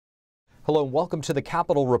Hello and welcome to the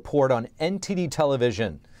Capitol Report on NTD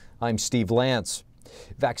Television. I'm Steve Lance.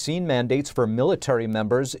 Vaccine mandates for military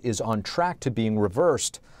members is on track to being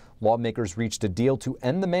reversed. Lawmakers reached a deal to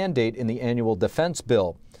end the mandate in the annual defense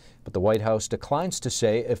bill, but the White House declines to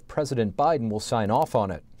say if President Biden will sign off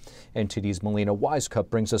on it. NTD's Melina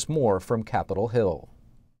Wisecup brings us more from Capitol Hill.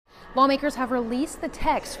 Lawmakers have released the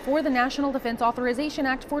text for the National Defense Authorization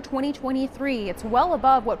Act for 2023. It's well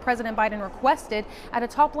above what President Biden requested at a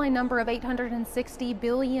top-line number of $860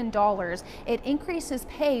 billion. It increases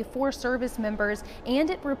pay for service members and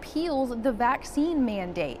it repeals the vaccine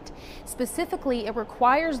mandate. Specifically, it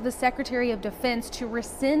requires the Secretary of Defense to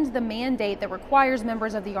rescind the mandate that requires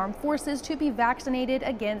members of the armed forces to be vaccinated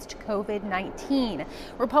against COVID-19.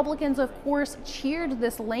 Republicans, of course, cheered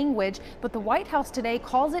this language, but the White House today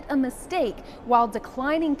calls it a mistake while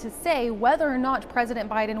declining to say whether or not President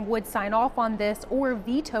Biden would sign off on this or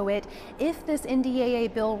veto it if this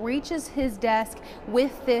NDAA bill reaches his desk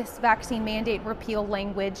with this vaccine mandate repeal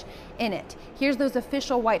language in it. Here's those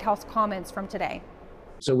official White House comments from today.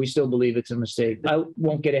 So we still believe it's a mistake. I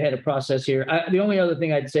won't get ahead of process here. The only other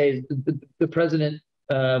thing I'd say is the president,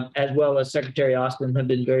 as well as Secretary Austin, have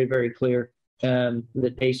been very, very clear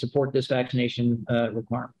that they support this vaccination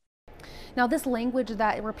requirement. Now, this language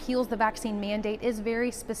that repeals the vaccine mandate is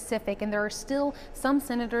very specific, and there are still some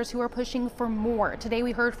senators who are pushing for more. Today,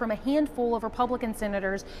 we heard from a handful of Republican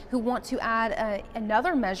senators who want to add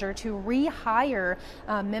another measure to rehire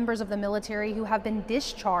members of the military who have been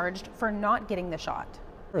discharged for not getting the shot.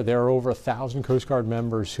 There are over 1,000 Coast Guard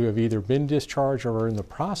members who have either been discharged or are in the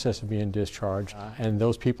process of being discharged, and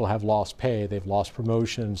those people have lost pay, they've lost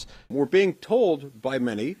promotions. We're being told by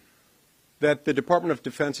many that the Department of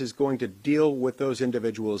Defense is going to deal with those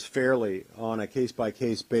individuals fairly on a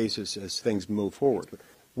case-by-case basis as things move forward.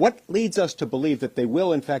 What leads us to believe that they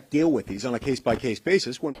will, in fact, deal with these on a case-by-case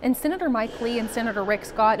basis? And Senator Mike Lee and Senator Rick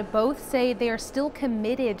Scott both say they are still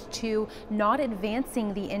committed to not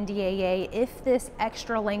advancing the NDAA if this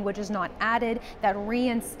extra language is not added that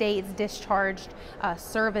reinstates discharged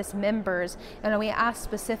service members. And we asked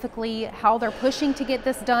specifically how they're pushing to get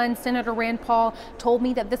this done. Senator Rand Paul told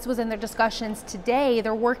me that this was in their discussions today.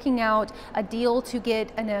 They're working out a deal to get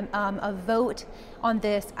a vote on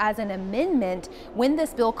this as an amendment when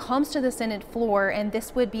this bill comes to the Senate floor, and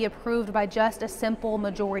this would be approved by just a simple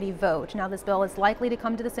majority vote. Now, this bill is likely to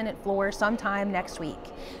come to the Senate floor sometime next week.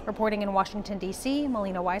 Reporting in Washington, D.C.,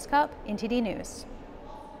 Melina Wisecup, NTD News.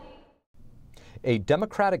 A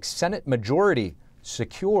Democratic Senate majority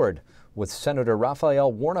secured with Senator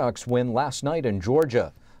Raphael Warnock's win last night in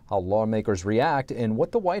Georgia. How lawmakers react and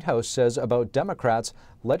what the White House says about Democrats'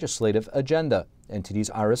 legislative agenda.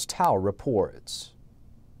 NTD's Iris Tao reports.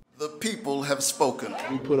 The people have spoken.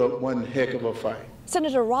 We put up one heck of a fight.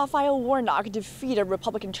 Senator Raphael Warnock defeated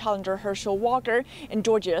Republican challenger Herschel Walker in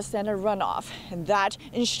Georgia's Senate runoff, and that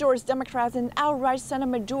ensures Democrats an outright Senate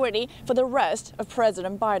majority for the rest of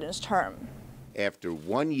President Biden's term. After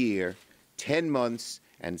 1 year, 10 months,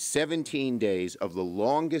 and 17 days of the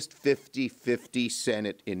longest 50-50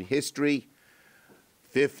 Senate in history,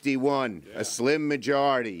 51, a slim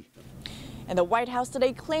majority. And the White House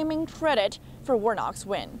today claiming credit for Warnock's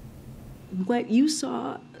win. What you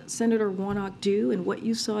saw Senator Warnock do and what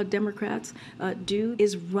you saw Democrats do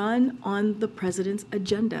is run on the president's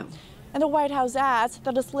agenda. And the White House adds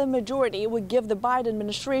that a slim majority would give the Biden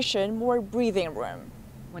administration more breathing room.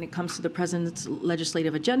 When it comes to the president's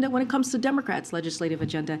legislative agenda, when it comes to Democrats' legislative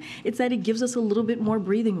agenda, it's that it gives us a little bit more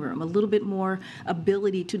breathing room, a little bit more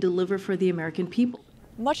ability to deliver for the American people.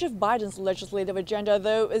 Much of Biden's legislative agenda,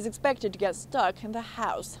 though, is expected to get stuck in the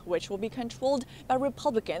House, which will be controlled by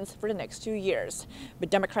Republicans for the next 2 years.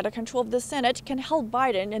 But Democratic control of the Senate can help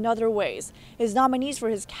Biden in other ways. His nominees for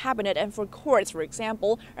his cabinet and for courts, for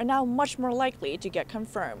example, are now much more likely to get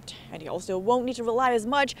confirmed. And he also won't need to rely as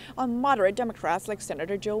much on moderate Democrats like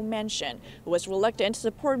Senator Joe Manchin, who was reluctant to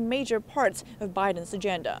support major parts of Biden's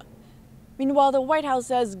agenda. Meanwhile, the White House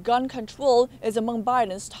says gun control is among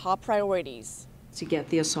Biden's top priorities. To get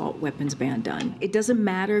the assault weapons ban done. It doesn't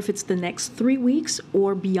matter if it's the next 3 weeks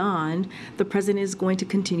or beyond, the president is going to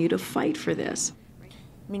continue to fight for this.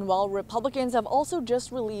 Meanwhile, Republicans have also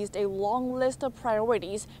just released a long list of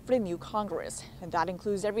priorities for the new Congress. And that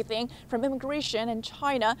includes everything from immigration and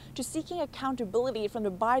China to seeking accountability from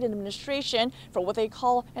the Biden administration for what they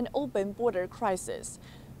call an open border crisis.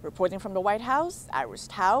 Reporting from the White House, Iris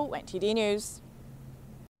Tao, NTD News.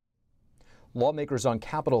 Lawmakers on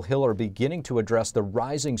Capitol Hill are beginning to address the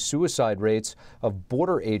rising suicide rates of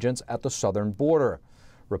border agents at the southern border.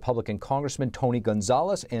 Republican Congressman Tony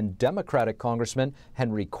Gonzalez and Democratic Congressman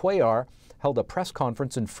Henry Cuellar held a press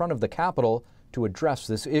conference in front of the Capitol to address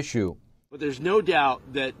this issue. But there's no doubt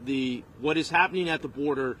that what is happening at the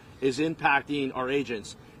border is impacting our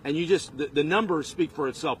agents. And the numbers speak for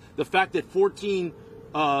itself. The fact that 14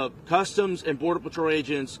 Customs and Border Patrol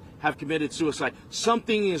agents have committed suicide,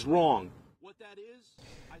 something is wrong. What that is...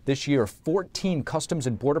 This year, 14 Customs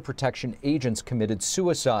and Border Protection agents committed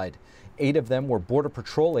suicide. 8 of them were Border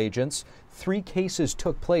Patrol agents. 3 cases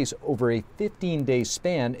took place over a 15-day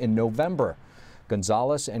span in November.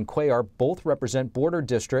 Gonzalez and Cuellar both represent border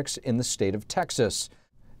districts in the state of Texas.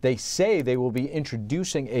 They say they will be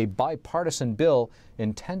introducing a bipartisan bill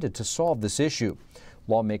intended to solve this issue.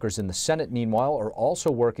 Lawmakers in the Senate, meanwhile, are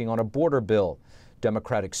also working on a border bill.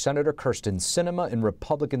 Democratic Senator Kyrsten Sinema and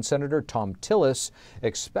Republican Senator Thom Tillis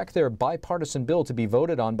expect their bipartisan bill to be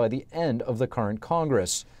voted on by the end of the current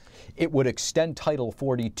Congress. It would extend Title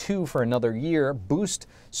 42 for another year, boost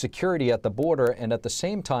security at the border, and at the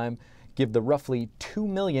same time give the roughly 2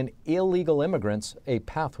 million illegal immigrants a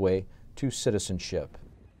pathway to citizenship.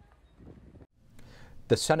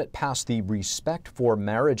 The Senate passed the Respect for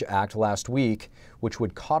Marriage Act last week, which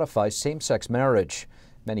would codify same-sex marriage.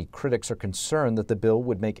 Many critics are concerned that the bill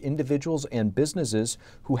would make individuals and businesses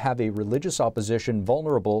who have a religious opposition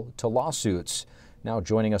vulnerable to lawsuits. Now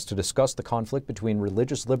joining us to discuss the conflict between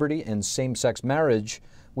religious liberty and same-sex marriage,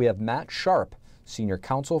 we have Matt Sharp, Senior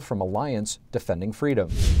Counsel from Alliance Defending Freedom.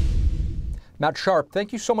 Matt Sharp,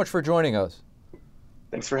 thank you so much for joining us.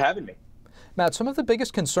 Thanks for having me. Matt, some of the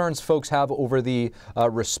biggest concerns folks have over the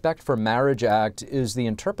Respect for Marriage Act is the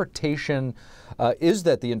interpretation,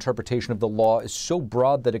 that the interpretation of the law is so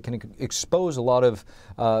broad that it can expose a lot of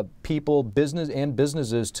people,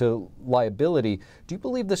 businesses to liability. Do you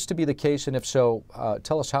believe this to be the case? And if so,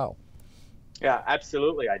 tell us how. Yeah,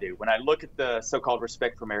 absolutely I do. When I look at the so-called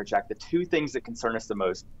Respect for Marriage Act, the 2 things that concern us the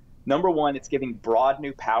most: number one, it's giving broad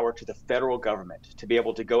new power to the federal government to be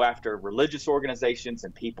able to go after religious organizations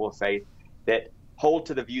and people of faith that hold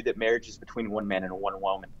to the view that marriage is between one man and one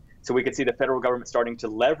woman. So we could see the federal government starting to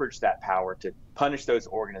leverage that power to punish those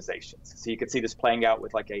organizations. So you could see this playing out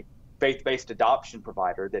with like a faith-based adoption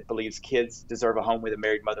provider that believes kids deserve a home with a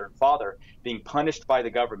married mother and father being punished by the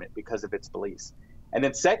government because of its beliefs. And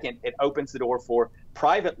then second, it opens the door for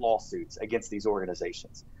private lawsuits against these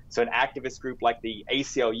organizations. So an activist group like the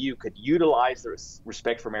ACLU could utilize the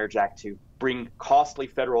Respect for Marriage Act to bring costly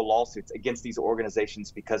federal lawsuits against these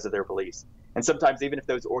organizations because of their beliefs. And sometimes even if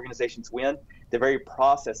those organizations win, the very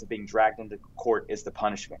process of being dragged into court is the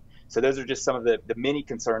punishment. So those are just some of the many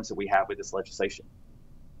concerns that we have with this legislation.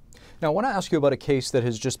 Now, I want to ask you about a case that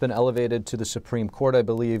has just been elevated to the Supreme Court, I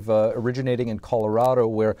believe, originating in Colorado,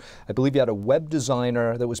 where I believe you had a web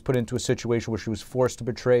designer that was put into a situation where she was forced to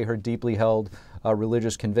betray her deeply held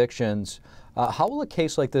religious convictions. How will a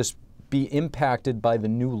case like this be impacted by the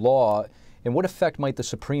new law, and what effect might the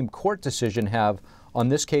Supreme Court decision have on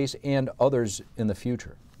this case and others in the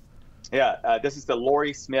future? Yeah, this is the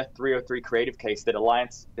Lori Smith 303 creative case that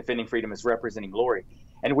Alliance Defending Freedom is representing Lori.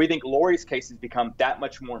 And we think Lori's case has become that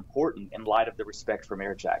much more important in light of the Respect for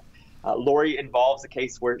Marriage Act. Lori involves a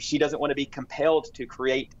case where she doesn't want to be compelled to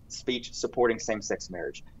create speech supporting same-sex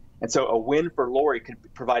marriage. And so a win for Lori could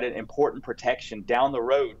provide an important protection down the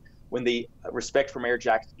road when the Respect for Marriage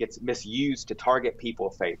Act gets misused to target people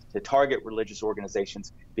of faith, to target religious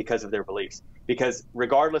organizations because of their beliefs. Because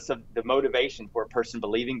regardless of the motivation for a person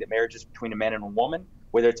believing that marriage is between a man and a woman,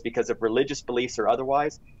 whether it's because of religious beliefs or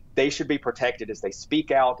otherwise, they should be protected as they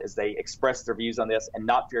speak out, as they express their views on this, and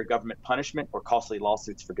not fear government punishment or costly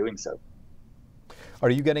lawsuits for doing so. Are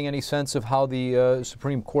you getting any sense of how the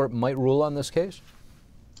Supreme Court might rule on this case?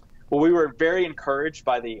 Well, we were very encouraged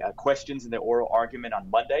by the questions in the oral argument on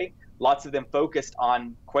Monday. Lots of them focused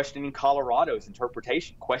on questioning Colorado's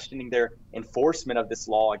interpretation, questioning their enforcement of this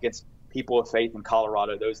law against people of faith in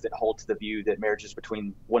Colorado, those that hold to the view that marriage is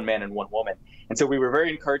between one man and one woman. And so we were very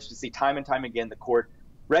encouraged to see time and time again the court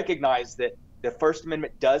recognize that the First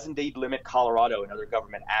Amendment does indeed limit Colorado and other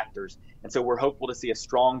government actors. And so we're hopeful to see a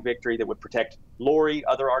strong victory that would protect Lori,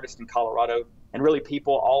 other artists in Colorado, and really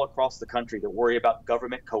people all across the country that worry about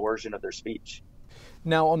government coercion of their speech.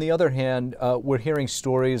 Now, on the other hand, we're hearing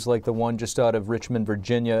stories like the one just out of Richmond,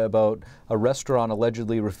 Virginia, about a restaurant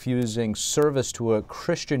allegedly refusing service to a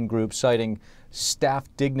Christian group, citing staff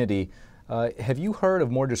dignity. Have you heard of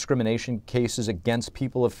more discrimination cases against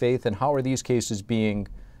people of faith, and how are these cases being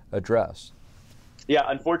addressed? Yeah,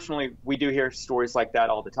 unfortunately, we do hear stories like that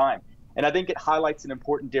all the time. And I think it highlights an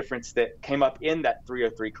important difference that came up in that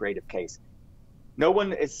 303 creative case. No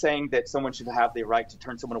one is saying that someone should have the right to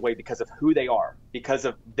turn someone away because of who they are, because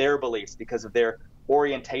of their beliefs, because of their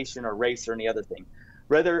orientation or race or any other thing.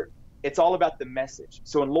 Rather, it's all about the message.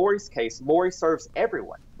 So in Lori's case, Lori serves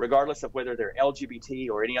everyone, regardless of whether they're LGBT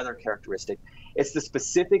or any other characteristic. It's the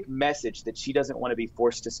specific message that she doesn't want to be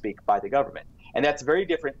forced to speak by the government. And that's very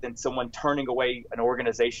different than someone turning away an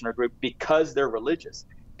organization or group because they're religious.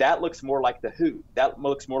 That looks more like the WHO. That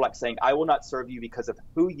looks more like saying, I will not serve you because of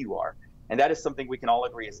who you are. And that is something we can all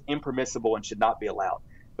agree is impermissible and should not be allowed.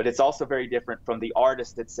 But it's also very different from the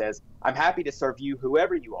artist that says, I'm happy to serve you,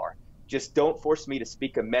 whoever you are. Just don't force me to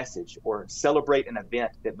speak a message or celebrate an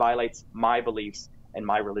event that violates my beliefs and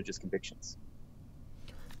my religious convictions.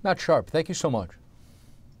 Matt Sharp, thank you so much.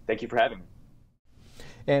 Thank you for having me.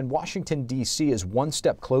 And Washington, D.C. is one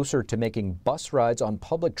step closer to making bus rides on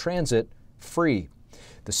public transit free.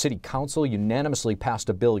 The City Council unanimously passed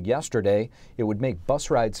a bill yesterday. It would make bus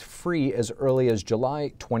rides free as early as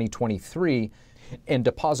July 2023 and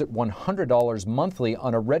deposit $100 monthly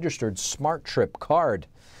on a registered Smart Trip card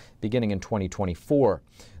beginning in 2024.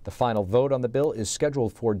 The final vote on the bill is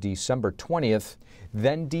scheduled for December 20th.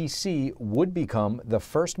 Then D.C. would become the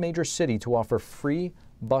first major city to offer free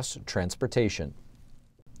bus transportation.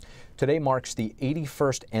 Today marks the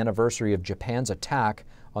 81st anniversary of Japan's attack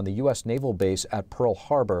on the U.S. naval base at Pearl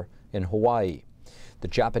Harbor in Hawaii. The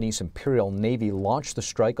Japanese Imperial Navy launched the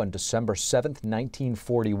strike on December 7,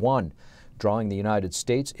 1941, drawing the United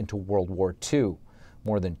States into World War II.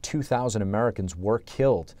 More than 2,000 Americans were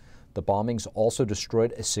killed. The bombings also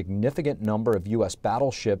destroyed a significant number of U.S.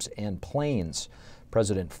 battleships and planes.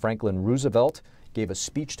 President Franklin Roosevelt gave a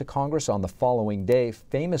speech to Congress on the following day,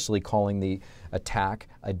 famously calling the attack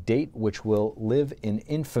a date which will live in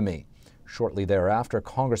infamy. Shortly thereafter,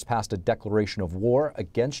 Congress passed a declaration of war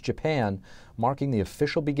against Japan, marking the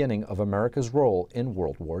official beginning of America's role in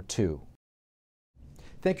World War II.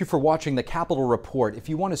 Thank you for watching the Capitol Report. If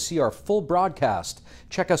you want to see our full broadcast,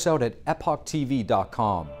 check us out at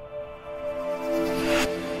EpochTV.com.